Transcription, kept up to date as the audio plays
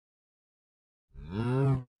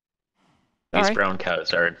These Sorry. brown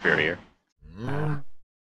cows are inferior.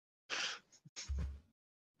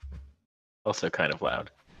 Also kind of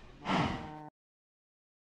loud.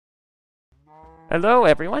 Hello,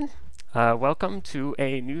 everyone. Welcome to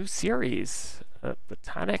a new series,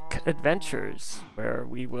 Botanic Adventures, where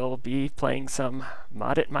we will be playing some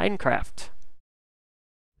modded Minecraft.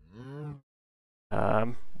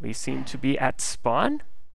 We seem to be at spawn,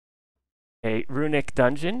 a runic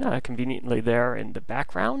dungeon, conveniently there in the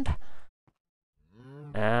background.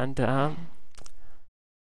 And,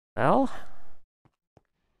 well,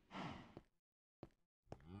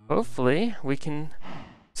 hopefully we can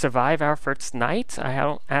survive our first night. I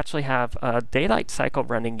don't actually have a daylight cycle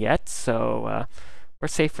running yet, so we're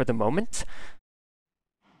safe for the moment.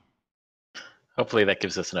 Hopefully that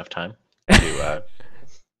gives us enough time to,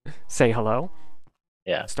 Say hello.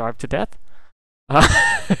 yeah. Starve to death.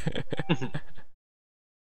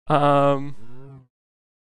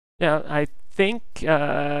 Yeah, I think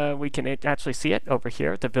we can actually see it over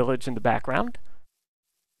here, the village in the background.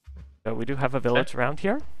 So we do have a village around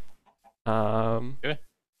here. Okay.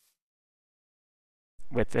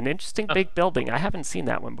 With an interesting big building. I haven't seen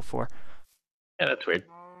that one before. Yeah, that's weird.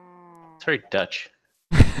 It's very Dutch.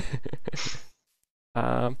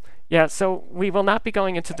 Yeah, so we will not be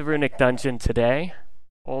going into the runic dungeon today.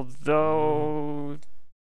 Although, it'd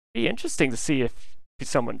be interesting to see if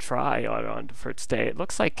someone try on the first day. It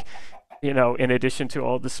looks like, you know, in addition to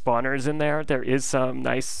all the spawners in there, there is some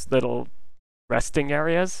nice little resting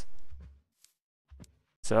areas.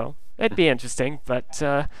 So, it'd be interesting, but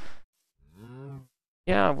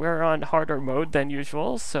yeah, we're on harder mode than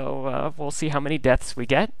usual, so we'll see how many deaths we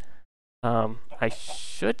get. I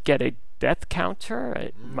should get a death counter.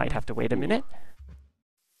 I might have to wait a minute.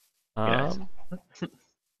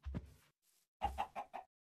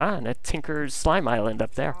 And a Tinker's Slime Island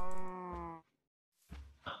up there.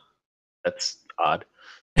 That's odd.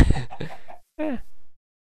 Not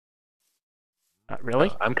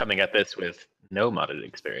really. I'm coming at this with no modded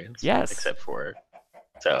experience. Yes. Except for,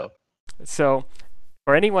 so. So,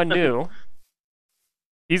 for anyone new,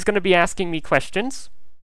 he's going to be asking me questions.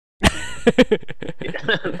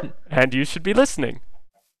 And you should be listening.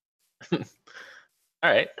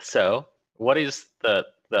 Alright, so what is the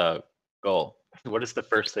goal? What is the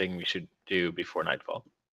first thing we should do before nightfall?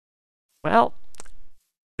 Well,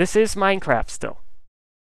 this is Minecraft still.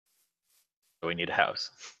 We need a house.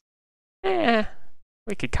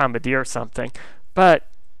 We could commandeer something. But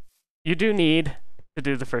you do need to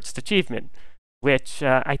do the first achievement, which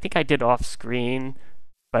I think I did off screen,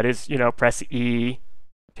 but is, you know, press E,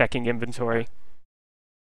 checking inventory.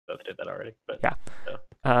 Both did that already, but yeah.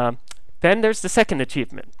 So. Then there's the second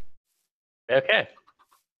achievement. Okay.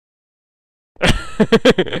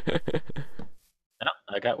 No,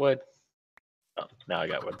 I got wood. Oh, now I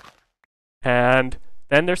got wood. And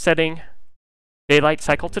then they're setting daylight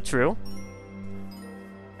cycle to true.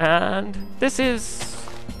 And this is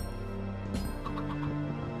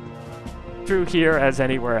true here as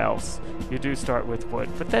anywhere else. You do start with wood,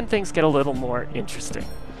 but then things get a little more interesting.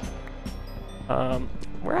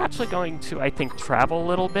 We're actually going to, I think, travel a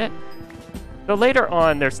little bit. So later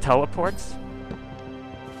on, there's teleports.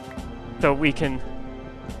 So we can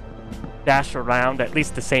dash around at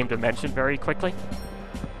least the same dimension very quickly.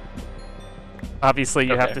 Obviously,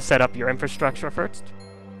 you have to set up your infrastructure first.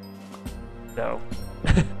 So.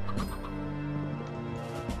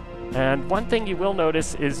 And one thing you will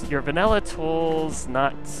notice is your vanilla tools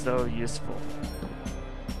not so useful.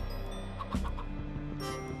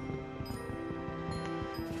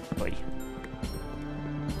 Oy.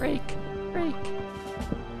 Break.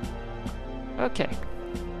 Okay.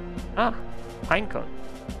 Ah, pine cone.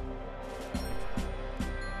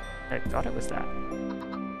 I thought it was that.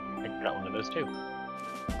 I got one of those too.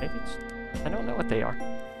 Maybe it's, I don't know what they are.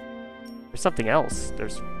 There's something else.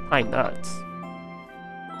 There's pine nuts.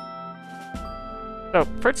 So,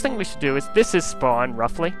 first thing we should do is, this is spawn,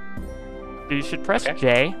 roughly. So you should press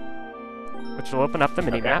J, which will open up the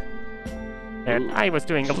minimap. And I was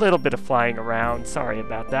doing a little bit of flying around. Sorry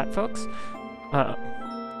about that, folks. You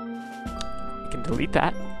can delete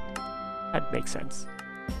that. That makes sense.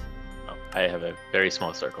 Oh, I have a very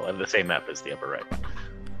small circle. I have the same map as the upper right.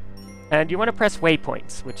 And you want to press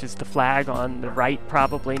waypoints, which is the flag on the right,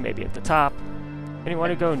 probably, maybe at the top. And you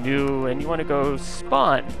want to go new, and you want to go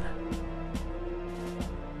spawn.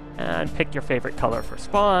 And pick your favorite color for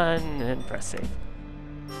spawn, and press save.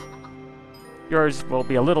 Yours will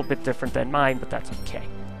be a little bit different than mine, but that's okay.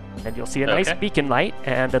 And you'll see a nice beacon light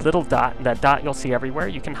and a little dot, and that dot you'll see everywhere.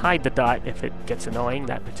 You can hide the dot if it gets annoying,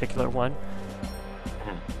 that particular one.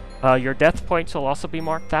 Your death points will also be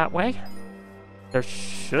marked that way. There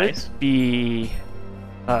should Nice. be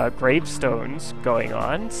gravestones going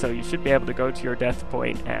on, so you should be able to go to your death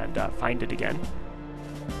point and find it again.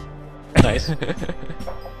 Nice.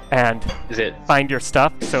 And Is it find your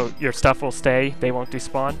stuff, so your stuff will stay, they won't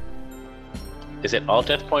despawn. all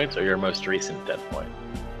death points or your most recent death point?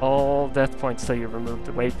 All death points till you remove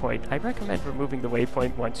the waypoint. I recommend removing the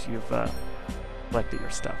waypoint once you've collected your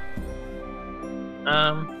stuff.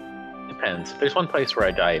 Depends. If there's one place where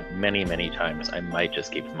I die many, many times, I might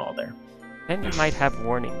just keep them all there. And you might have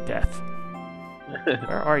warning death.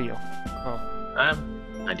 Where are you? Oh,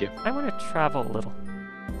 I do. I want to travel a little.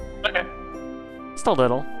 Okay. Just a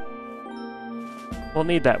little. We'll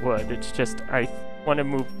need that wood. It's just, I want to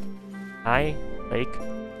move... Hi, lake.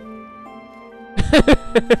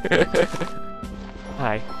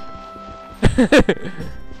 Hi.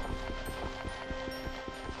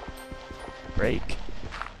 Break.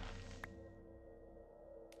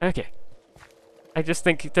 Okay. I just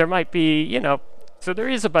think there might be, you know, so there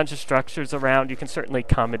is a bunch of structures around. You can certainly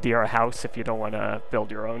commandeer a house if you don't want to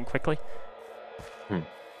build your own quickly.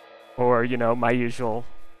 Or, you know, my usual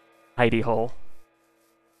hidey hole.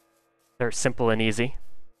 They're simple and easy.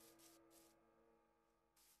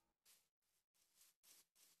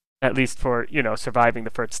 At least for, you know, surviving the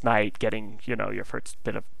first night, getting, you know, your first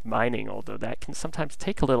bit of mining, although that can sometimes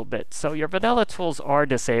take a little bit. So your vanilla tools are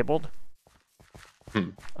disabled.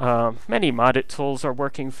 Many modded tools are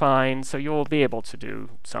working fine, so you'll be able to do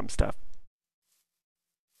some stuff.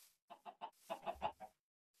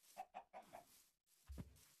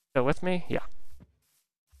 Still with me? Yeah.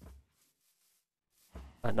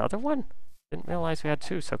 Another one? Didn't realize we had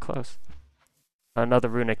two so close. Another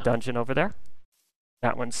runic dungeon over there.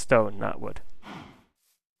 That one's stone, not wood.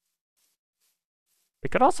 We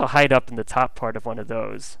could also hide up in the top part of one of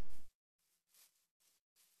those.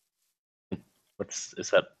 What's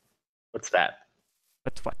that? What's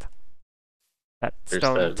what? That There's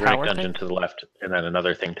stone the tower runic dungeon thing? to the left, and then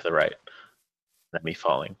another thing to the right. Then me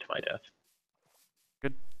falling to my death.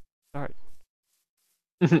 Alright.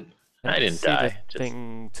 I didn't see die. The Just...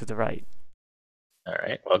 thing to the right. All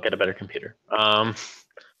right. Well, get a better computer. Oh,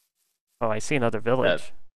 I see another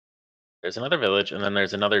village. There's another village, and then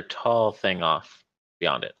there's another tall thing off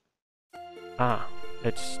beyond it. Ah,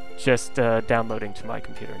 it's just downloading to my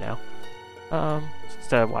computer now.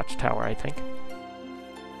 It's a watchtower, I think.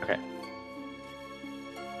 Okay.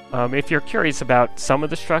 If you're curious about some of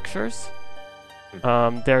the structures,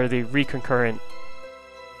 they're the reconcurrent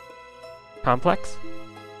complex.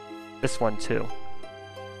 This one too.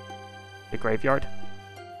 The graveyard.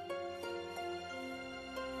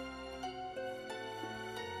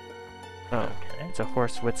 Oh, Okay. it's a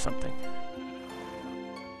horse with something.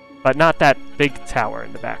 But not that big tower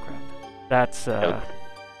in the background. That's, Nope.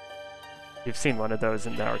 You've seen one of those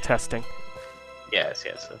in our testing. Yes.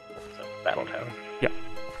 It's a battle tower.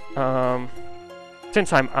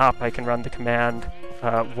 Since I'm up, I can run the command,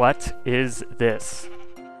 what is this?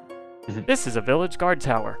 This is a village guard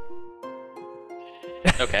tower.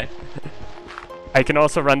 Okay. I can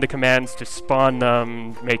also run the commands to spawn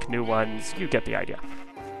them, make new ones. You get the idea.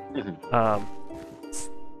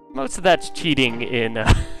 Most of that's cheating in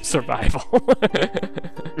survival.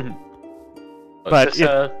 But is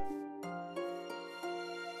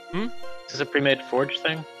this a pre-made forge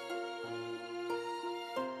thing?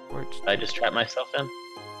 Did I just trap myself in?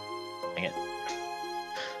 Dang it.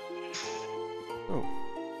 Oh.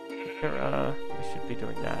 I should be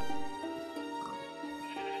doing that.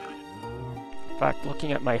 In fact,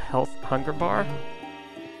 looking at my health hunger bar,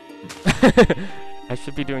 I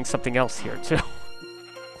should be doing something else here too.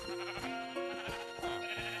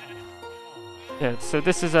 Yeah, so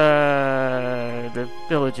this is the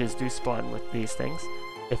villages do spawn with these things.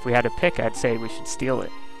 If we had a pick, I'd say we should steal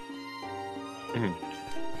it.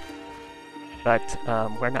 But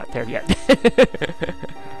we're not there yet.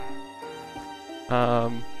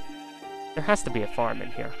 There has to be a farm in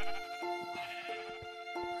here.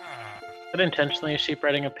 Is it intentionally a sheep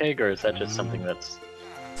riding a pig, or is that just something that's...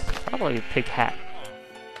 Probably a pig hat.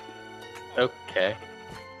 Okay.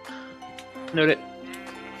 Note it.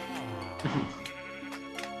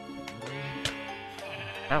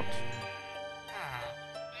 Ouch.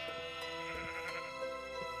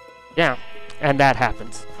 Yeah, and that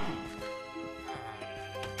happens.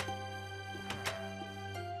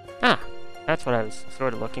 Ah, that's what I was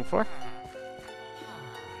sort of looking for.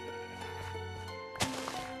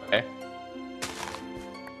 Okay.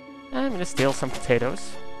 I'm gonna steal some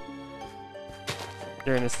potatoes.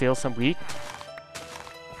 You're gonna steal some wheat.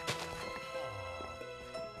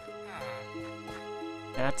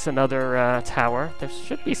 That's another tower. There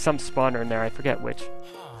should be some spawner in there, I forget which.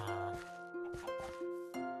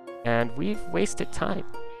 And we've wasted time.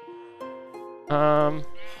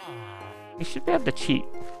 We should be able to cheat.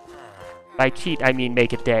 By cheat, I mean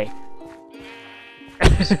make it day.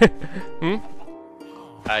 Hmm?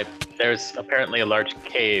 There's apparently a large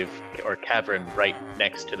cave or cavern right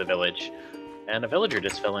next to the village, and a villager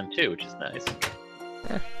just fell in too, which is nice.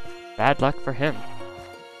 Bad luck for him.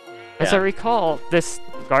 As I recall, this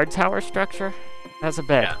guard tower structure has a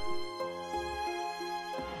bed. Yeah.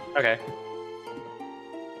 Okay.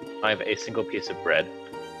 I have a single piece of bread.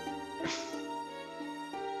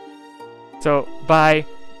 So, by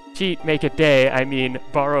cheat, make it day, I mean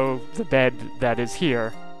borrow the bed that is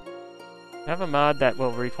here. I have a mod that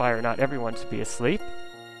will require not everyone to be asleep.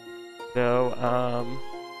 So,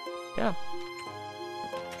 yeah.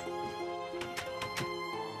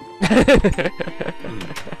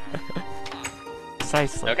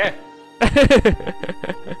 Precisely. Okay.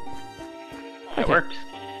 It worked.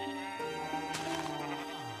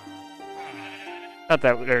 Not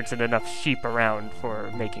that there isn't enough sheep around for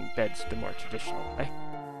making beds the more traditional way.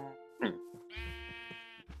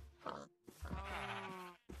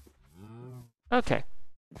 Okay.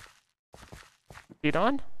 Feed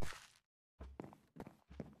on?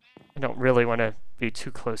 I don't really want to be too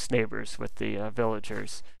close neighbors with the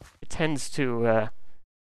villagers. It tends to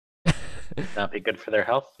Not be good for their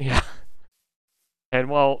health. yeah. And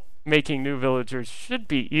while making new villagers should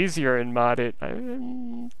be easier in modded,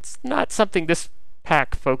 it's not something this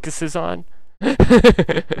pack focuses on.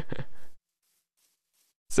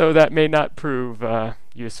 So that may not prove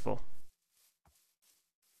useful.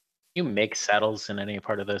 You make saddles in any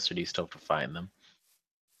part of this, or do you still have to find them?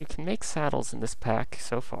 You can make saddles in this pack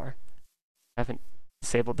so far. I haven't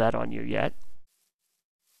disabled that on you yet.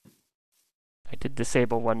 I did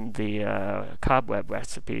disable one of the cobweb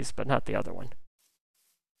recipes, but not the other one.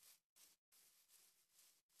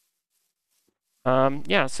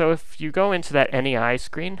 Yeah, so if you go into that NEI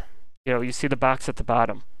screen, you see the box at the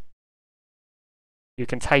bottom. You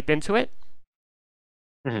can type into it,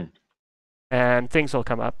 and things will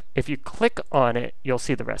come up. If you click on it, you'll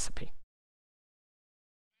see the recipe.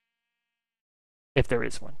 If there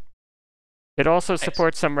is one. It also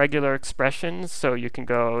supports some regular expressions, so you can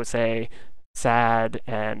go, say, sad,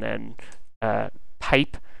 and then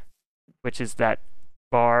pipe, which is that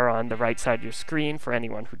bar on the right side of your screen for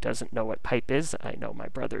anyone who doesn't know what pipe is. I know my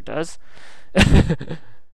brother does.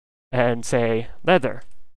 And say leather.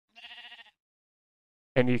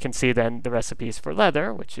 And you can see then the recipes for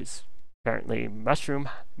leather, which is apparently mushroom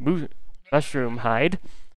hide.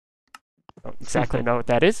 Don't exactly know what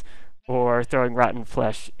that is. Or throwing rotten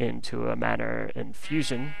flesh into a manner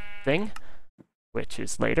infusion thing, which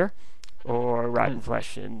is later. Or rotten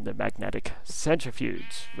flesh in the magnetic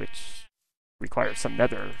centrifuge, which requires some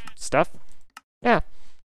nether stuff. Yeah.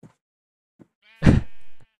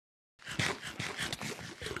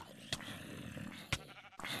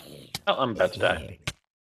 Oh, I'm about to die.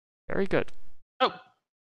 Very good. Oh,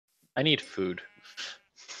 I need food.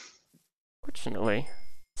 Fortunately,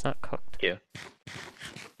 it's not cooked. Thank you.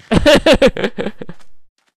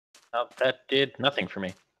 Oh, that did nothing for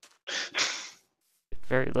me.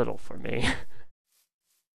 Very little for me.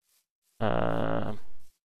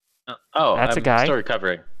 Oh, that's I'm a guy. still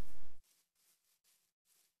recovering.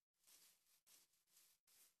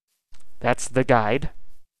 That's the guide.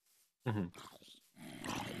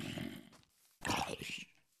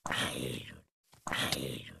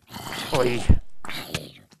 Oi.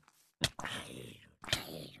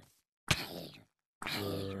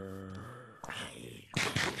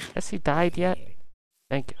 Has he died yet?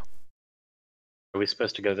 Thank you. Are we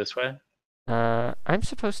supposed to go this way? I'm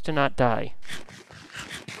supposed to not die.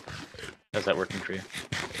 How's that working for you?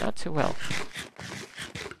 Not too well.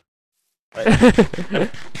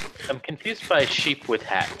 I'm confused by sheep with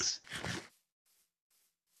hats.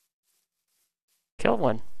 Kill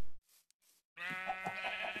one.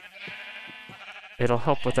 It'll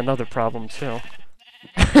help with another problem too.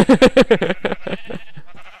 I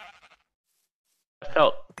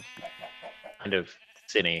felt kind of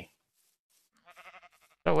sinny.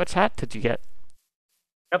 So which hat did you get?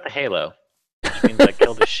 Got the halo, which means I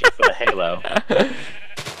killed a sheep with a halo.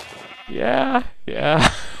 Yeah,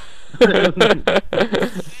 yeah.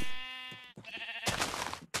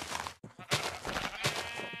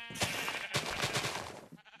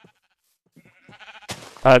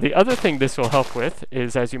 The other thing this will help with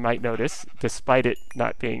is, as you might notice, despite it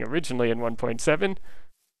not being originally in 1.7,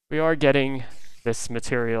 we are getting this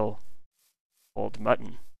material called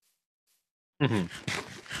mutton.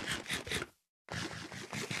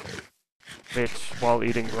 Which, while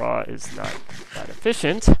eating raw, is not that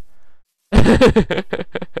efficient.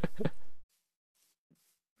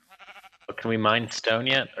 Can we mine stone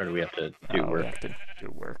yet, or do we have to do We work? have to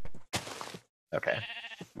do work. Okay.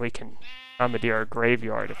 We can commandeer a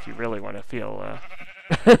graveyard if you really want to feel.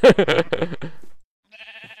 Did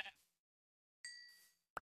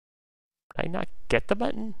I not get the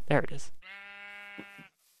button? There it is.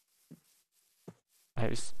 I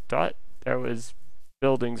just thought there was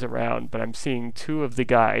buildings around, but I'm seeing two of the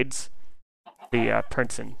guides, the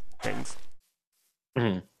Princeton things.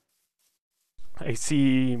 Mhm. I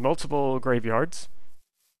see multiple graveyards.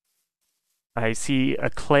 I see a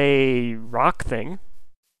clay rock thing.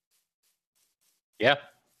 Yeah.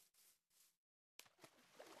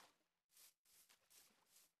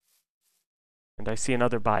 And I see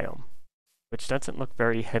another biome, which doesn't look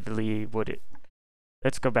very heavily wooded.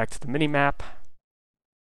 Let's go back to the mini-map.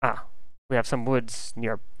 Ah, we have some woods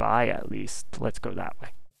nearby at least. Let's go that way.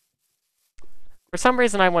 For some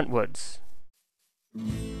reason I want woods.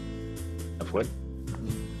 Of wood.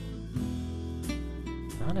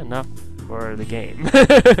 Not enough for the game.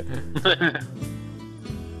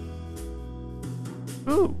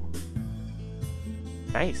 Ooh.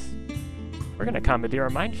 Nice. We're gonna commandeer a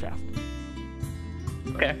mine shaft.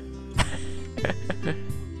 Okay.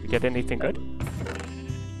 You get anything good?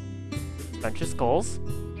 Bunch of skulls.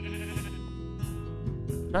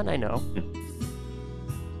 None I know.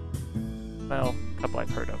 Well, a couple I've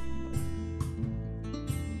heard of.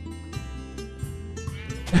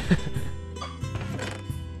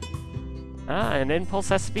 An Impulse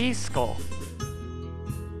SB skull.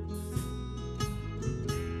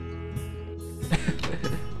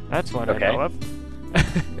 That's one Okay. I know of.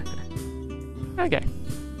 Okay.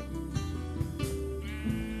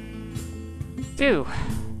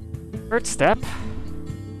 First step.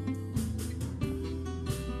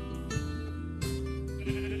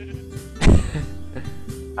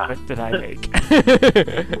 What did I make?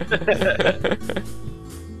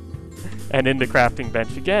 And in the crafting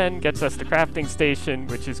bench again gets us the crafting station,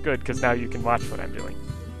 which is good because now you can watch what I'm doing.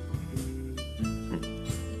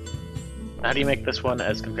 How do you make this one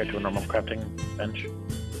as compared to a normal crafting bench?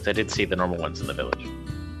 'Cause I did see the normal ones in the village.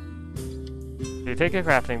 So you take a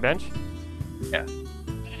crafting bench. Yeah.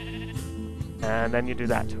 And then you do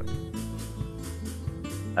that to it.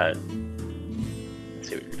 Let's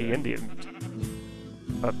see what you're The doing. Indian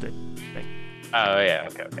of the thing. Oh yeah,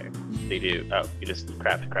 okay. So you do. Oh, you just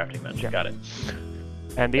craft a crafting bench. Yeah. Got it.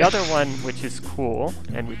 And the other one, which is cool,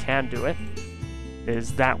 and we can do it,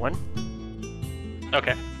 is that one.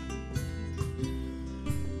 Okay.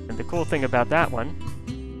 And the cool thing about that one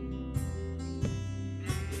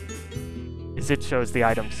is it shows the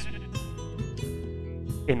items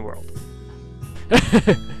in world.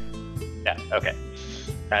 Yeah. Okay.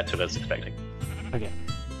 That's what I was expecting. Okay.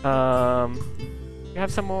 You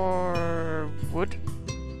have some more wood?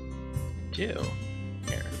 Do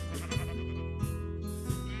here.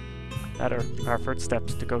 That are our first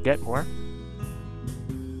steps to go get more.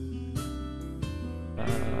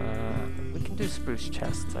 We can do spruce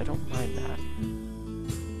chests. I don't mind that.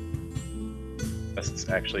 Let's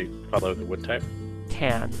actually follow the wood type.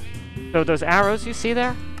 Can. So those arrows you see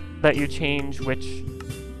there, let you change which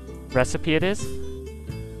recipe it is.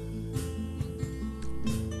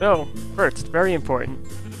 So, first, very important,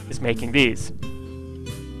 is making these.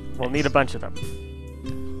 We'll need a bunch of them.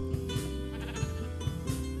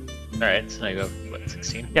 All right. So now you go. What?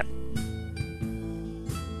 16. Yep.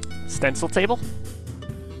 Stencil table.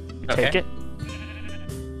 You Okay. take it.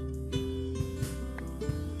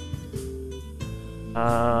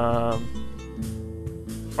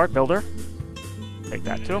 Art builder. Take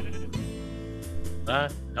that too.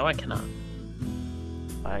 No, I cannot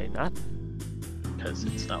Why not? because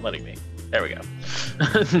it's not letting me. There we go.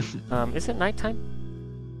 Is it nighttime?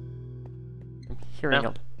 I'm hearing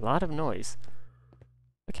No. a lot of noise.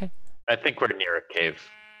 Okay, I think we're near a cave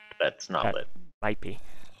that's not That- lit. might be.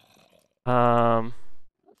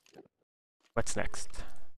 What's next?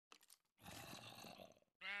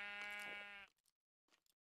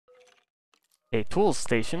 A tools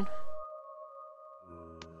station.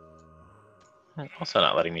 Also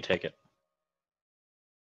not letting me take it.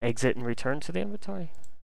 Exit and return to the inventory.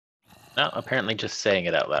 No, apparently just saying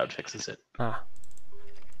it out loud fixes it. Ah.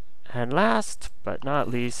 And last, but not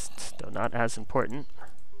least, though not as important,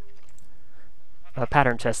 a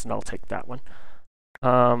pattern chest, and I'll take that one.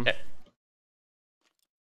 Okay.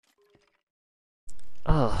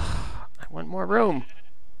 Oh, I want more room.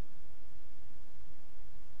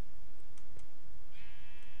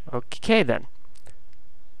 Okay then.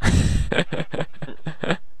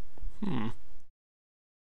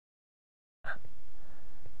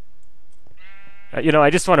 You know, I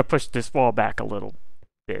just want to push this wall back a little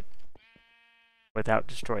bit. without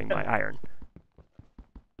destroying my iron.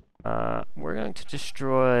 We're going to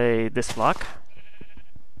destroy this block.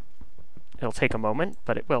 It'll take a moment,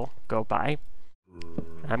 but it will go by.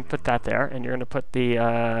 I'm put that there, and you're going to put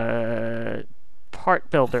the part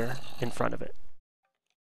builder in front of it.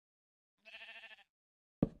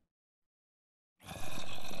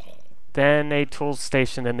 Then a tools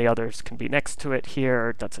station and the others can be next to it here.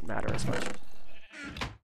 It doesn't matter as much.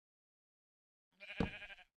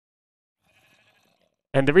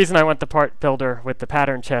 And the reason I want the part builder with the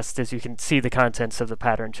pattern chest is you can see the contents of the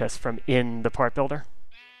pattern chest from in the part builder.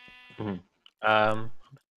 Mine's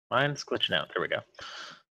glitching out. There we go.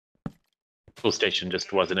 Tool station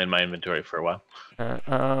just wasn't in my inventory for a while.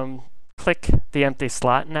 Click the empty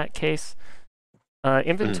slot in that case.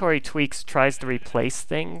 Inventory tweaks tries to replace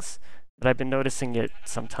things, but I've been noticing it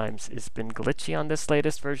sometimes has been glitchy on this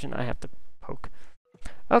latest version. I have to poke.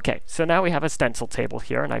 Okay, so now we have a stencil table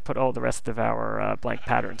here, and I put all the rest of our blank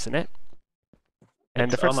patterns in it.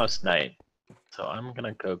 And it's almost night, so I'm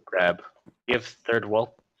gonna go grab. You have third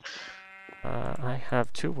wool? I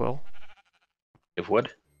have 2 wool. You have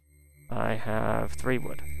wood? I have 3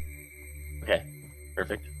 wood. Okay,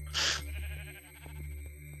 perfect.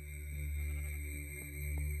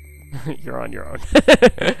 You're on your own.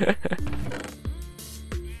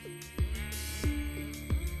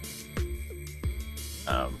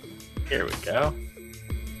 Here we go.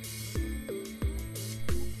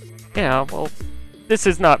 Yeah, well, this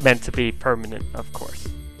is not meant to be permanent, of course.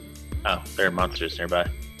 Oh, there are monsters nearby.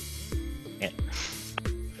 Yeah.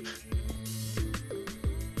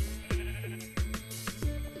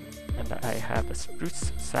 And I have a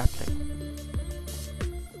spruce sapling.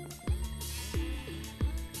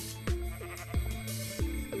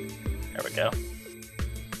 There we go.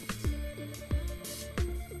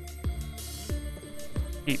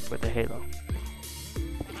 Deep with a halo.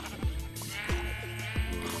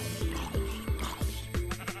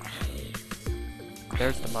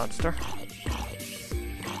 There's the monster.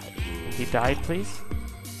 He died, please.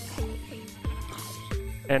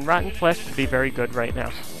 And rotten flesh would be very good right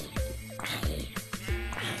now.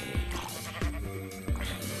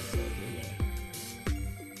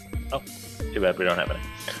 Oh, too bad we don't have any.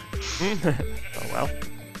 Oh well.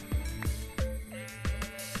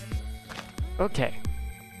 Okay.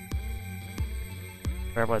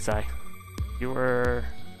 Where was I? You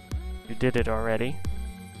did it already.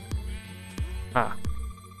 Ah.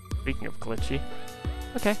 Speaking of glitchy.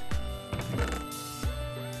 Okay.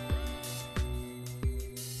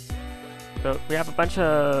 So we have a bunch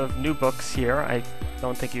of new books here. I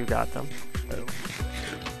don't think you got them. So.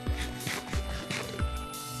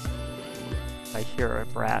 I hear a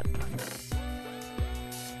brat.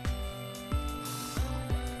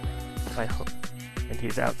 I hope. And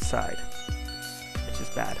he's outside, which is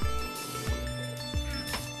bad.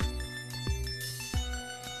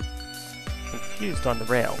 Confused on the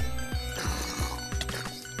rail.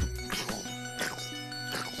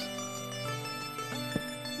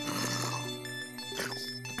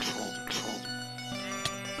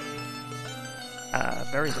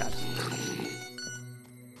 Very bad.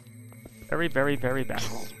 Very, very, very bad.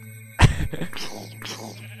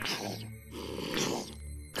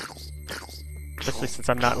 Especially since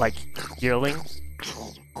I'm not, like, healing.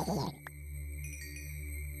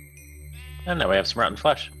 And now we have some rotten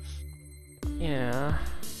flesh. Yeah.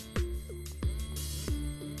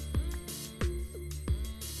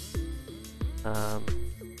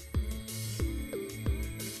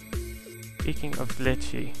 Speaking of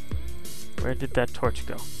glitchy, where did that torch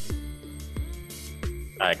go?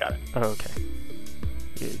 I got it. Oh, okay.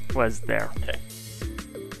 It was there. Okay.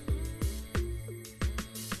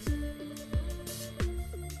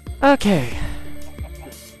 Okay.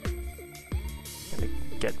 Gonna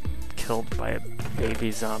get killed by a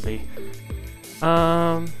baby zombie.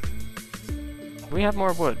 We have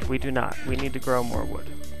more wood. We do not. We need to grow more wood.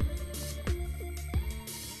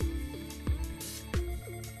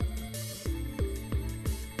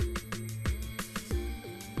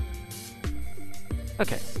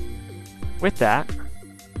 Okay. With that,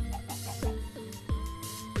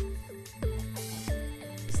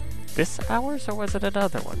 is this ours or was it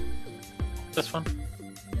another one? This one.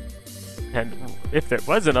 And if it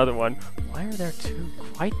was another one, why are there two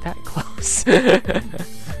quite that close?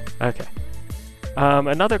 Okay.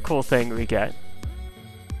 Another cool thing we get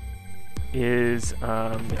is,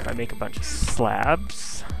 if I make a bunch of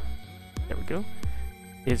slabs, there we go,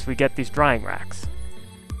 is we get these drying racks.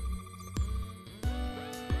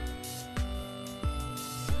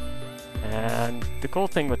 And the cool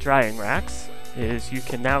thing with drying racks is you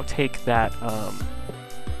can now take that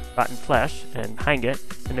rotten flesh and hang it,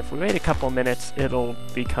 and if we wait a couple minutes, it'll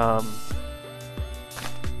become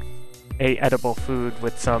a edible food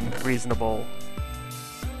with some reasonable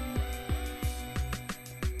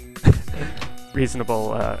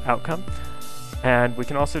outcome. And we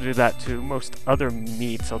can also do that to most other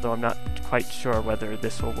meats, although I'm not quite sure whether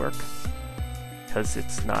this will work, because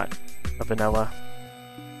it's not a vanilla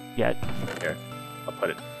yet. Here, I'll put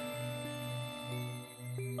it.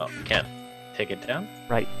 Oh, you can't take it down?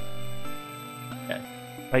 Right. Okay.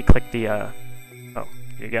 Right-click the, oh,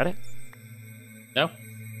 you got it? No?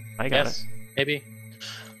 I got Yes, maybe.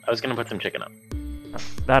 I was gonna put some chicken up. Oh,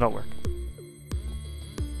 that'll work.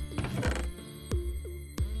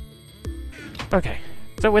 Okay,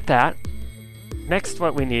 so with that, next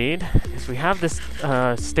what we need is we have this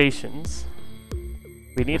stations.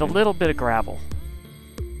 We need a little bit of gravel.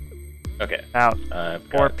 Okay. About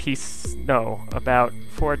got about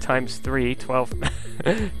 4 times 3, 12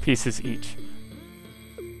 pieces each.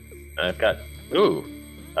 I've got, ooh,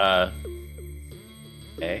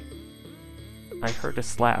 okay. I heard a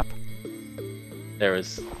slap. There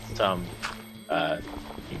was some, can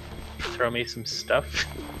you throw me some stuff?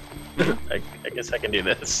 I guess I can do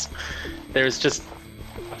this. There's just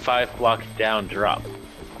a 5-block down drop.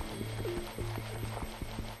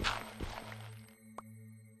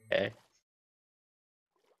 Okay.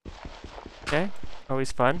 Okay,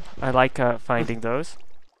 always fun. I like finding those.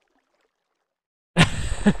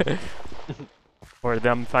 Or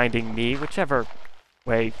them finding me, whichever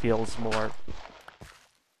way feels more.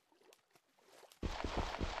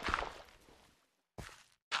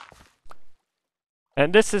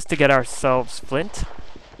 And this is to get ourselves flint,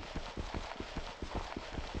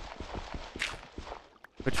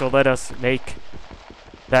 which will let us make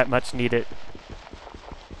that much needed.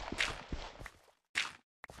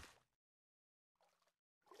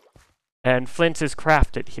 And flint is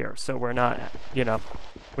crafted here, so we're not, you know,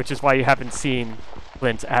 which is why you haven't seen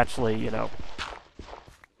flint actually, you know,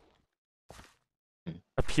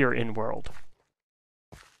 appear in world.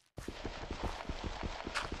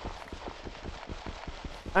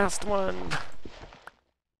 Last one.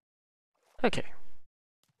 Okay.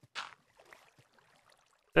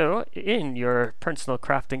 So, in your personal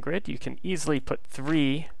crafting grid, you can easily put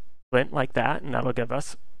 3 flint like that, and that'll give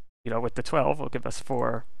us, you know, with the 12, will give us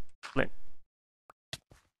 4 flint.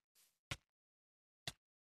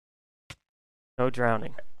 No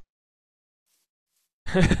drowning.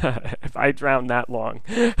 If I drown that long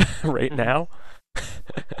right now, I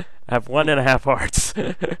have 1.5 hearts.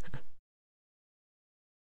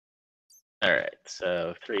 Alright,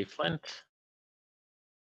 so 3 flint.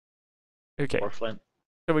 Okay. 4 flint.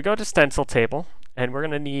 So we go to stencil table, and we're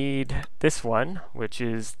going to need this one, which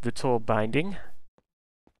is the tool binding.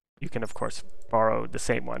 You can, of course, borrow the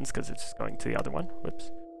same ones, because it's just going to the other one. Whoops.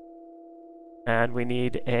 And we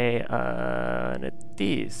need one of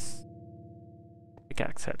these.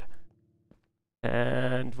 Pickaxe head.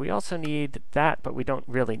 And we also need that, but we don't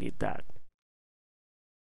really need that.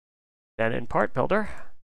 Then in part builder,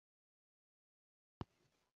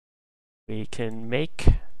 we can make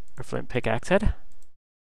a flint pickaxe head.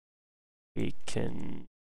 We can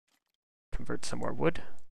convert some more wood.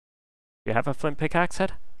 Do you have a flint pickaxe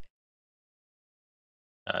head?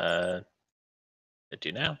 I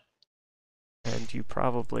do now. And you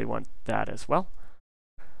probably want that as well.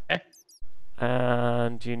 Okay.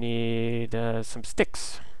 And you need some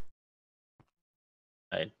sticks.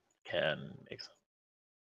 I can make some.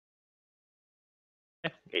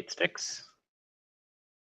 Okay, 8 sticks.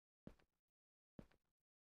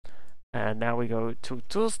 And now we go to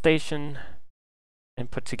tool station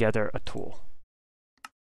and put together a tool.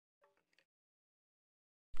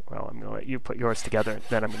 Well, I'm going to let you put yours together,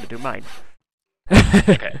 then I'm going to do mine.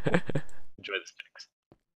 Okay. Enjoy the sticks.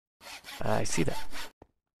 I see that.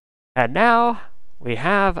 And now we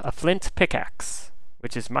have a flint pickaxe,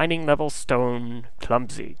 which is mining level stone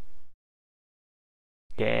clumsy.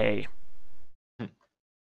 Yay.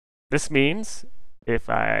 This means if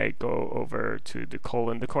I go over to the coal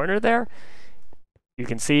in the corner there, you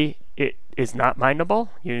can see it is not mineable.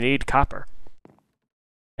 You need copper.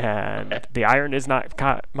 And the iron is not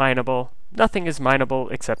mineable. Nothing is mineable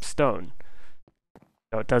except stone.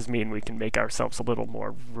 So it does mean we can make ourselves a little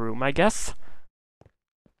more room, I guess.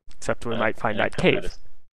 Except we might find that cave.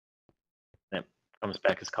 It comes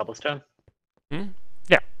back as cobblestone?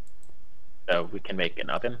 Yeah. So we can make an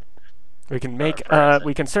oven? We can make,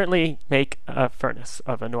 we can certainly make a furnace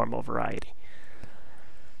of a normal variety,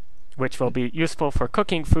 which will be useful for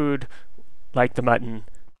cooking food like the mutton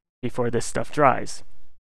before this stuff dries.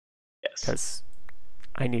 Yes. Because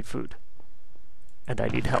I need food. And I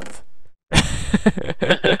need health.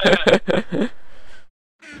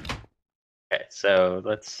 Okay, so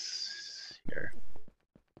let's here.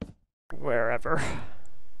 Wherever.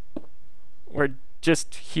 We're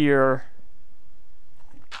just here.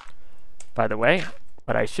 By the way,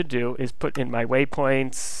 what I should do is put in my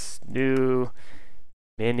waypoints, new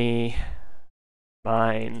mini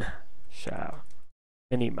mine shall.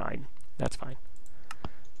 Mini mine. That's fine.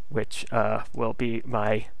 Which will be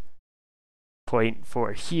my point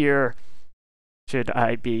for here should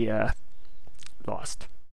I be lost.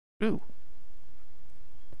 Ooh.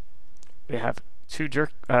 We have 2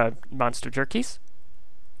 monster jerkies.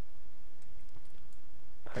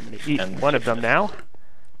 I'm going to eat one of them now.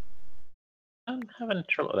 I'm having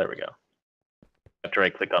trouble. There we go. Have to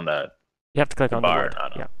right click on the You have to click on bar, the word.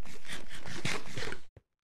 not on.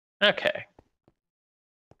 Yeah. Okay.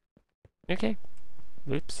 Okay.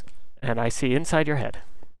 Oops. And I see inside your head.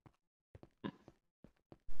 I'm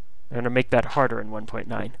going to make that harder in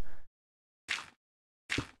 1.9.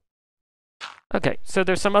 Okay, so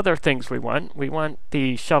there's some other things we want. We want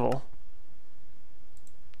the shovel.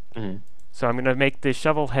 Mm-hmm. So I'm going to make the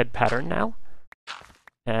shovel head pattern now.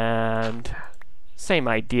 And same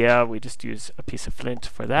idea, we just use a piece of flint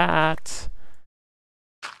for that.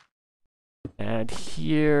 And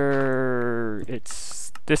here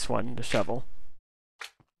it's this one, the shovel.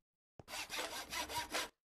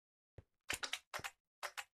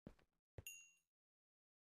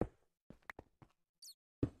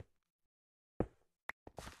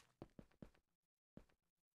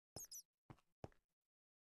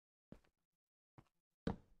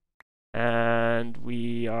 And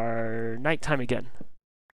we are nighttime again.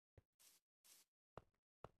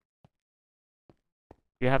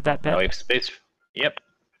 You have that Now bed? we have space. Yep.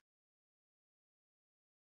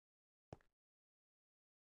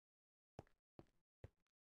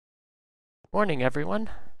 Morning, everyone.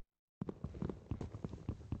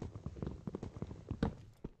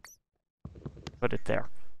 Put it there.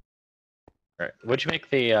 All right. What'd you make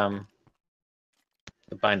the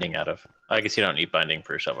binding out of? I guess you don't need binding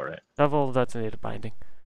for a shovel, right? Shovel doesn't need a binding.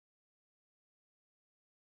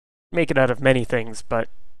 Make it out of many things, but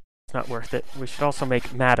it's not worth it. We should also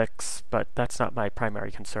make mattocks, but that's not my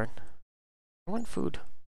primary concern. I want food.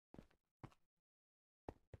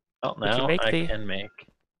 Well, Did you now make I the can make.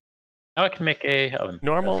 Now I can make a oven.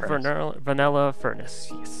 normal a furnace. vanilla furnace?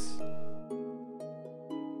 Yes.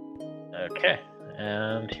 Okay,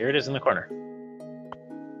 and here it is in the corner.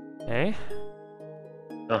 Okay.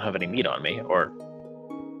 I don't have any meat on me, or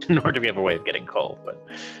nor do we have a way of getting coal, but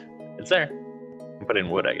it's there. You can put in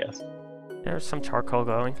wood, I guess. There's some charcoal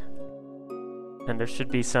going. And there should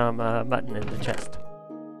be some mutton in the chest.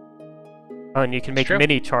 Oh, and you can make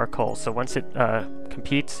mini charcoal, so once it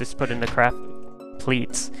competes, just put in the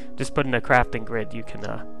just put in a crafting grid, you can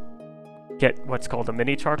get what's called a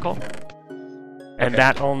mini charcoal. And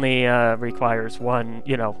that only requires one,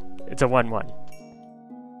 it's a 1-1.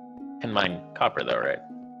 Can mine copper though, right?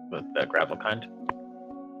 With the gravel kind?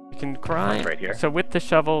 You can grind. Right here. So with the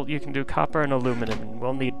shovel, you can do copper and aluminum, and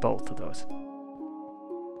we'll need both of those.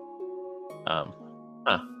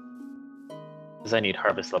 Because I need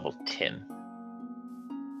harvest level tin.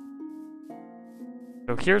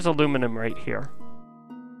 So here's aluminum right here.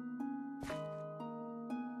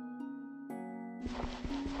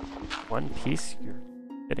 One piece? You're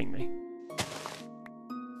kidding me.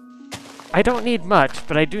 I don't need much,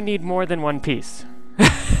 but I do need more than one piece.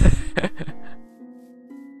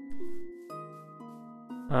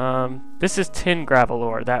 This is tin gravel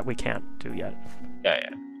ore. That we can't do yet. Yeah.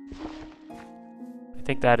 I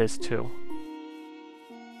think that is 2.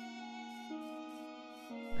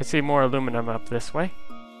 I see more aluminum up this way.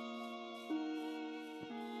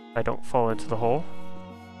 I don't fall into the hole.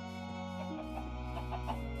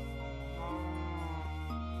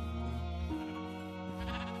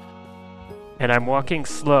 And I'm walking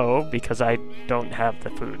slow because I don't have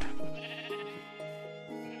the food.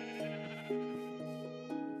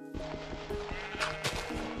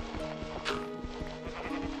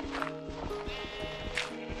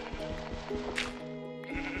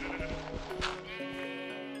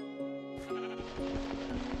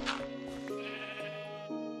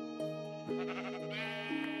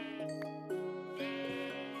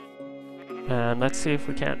 And let's see if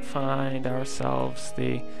we can't find ourselves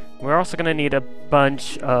the... We're also going to need a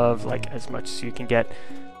bunch of, as much as you can get,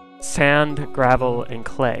 sand, gravel, and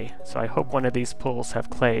clay. So I hope one of these pools have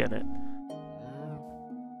clay in it.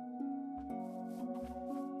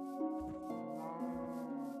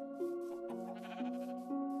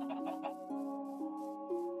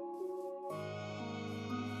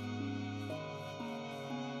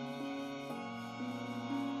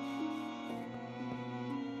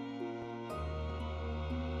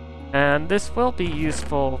 And this will be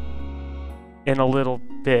useful in a little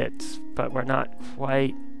bit, but we're not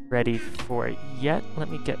quite ready for it yet. Let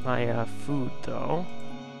me get my food, though.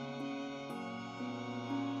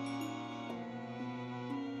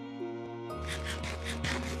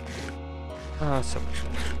 Oh, so much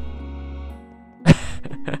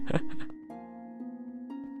better.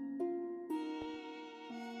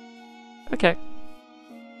 Okay.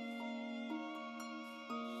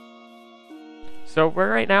 So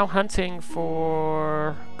we're right now hunting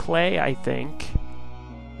for clay, I think.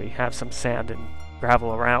 We have some sand and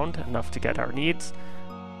gravel around, enough to get our needs.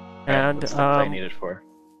 And what's the clay needed for?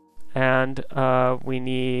 And we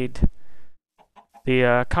need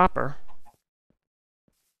the copper.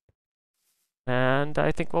 And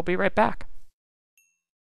I think we'll be right back.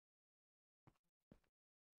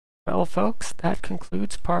 Well, folks, that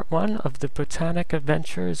concludes part 1 of the Botanic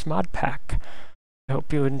Adventures Modpack. I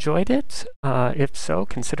hope you enjoyed it. If so,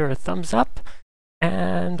 consider a thumbs up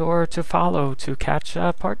and or to follow to catch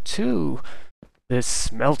part 2, this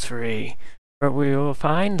smeltery, where we will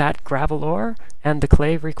find that gravel ore and the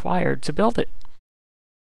clay required to build it.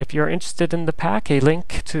 If you're interested in the pack, a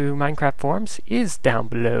link to Minecraft forums is down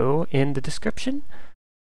below in the description.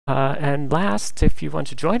 And last, if you want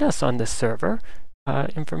to join us on this server,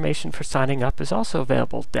 information for signing up is also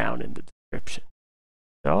available down in the description.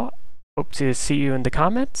 So, hope to see you in the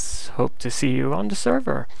comments, hope to see you on the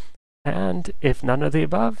server, and if none of the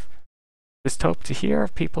above, just hope to hear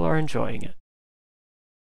if people are enjoying it.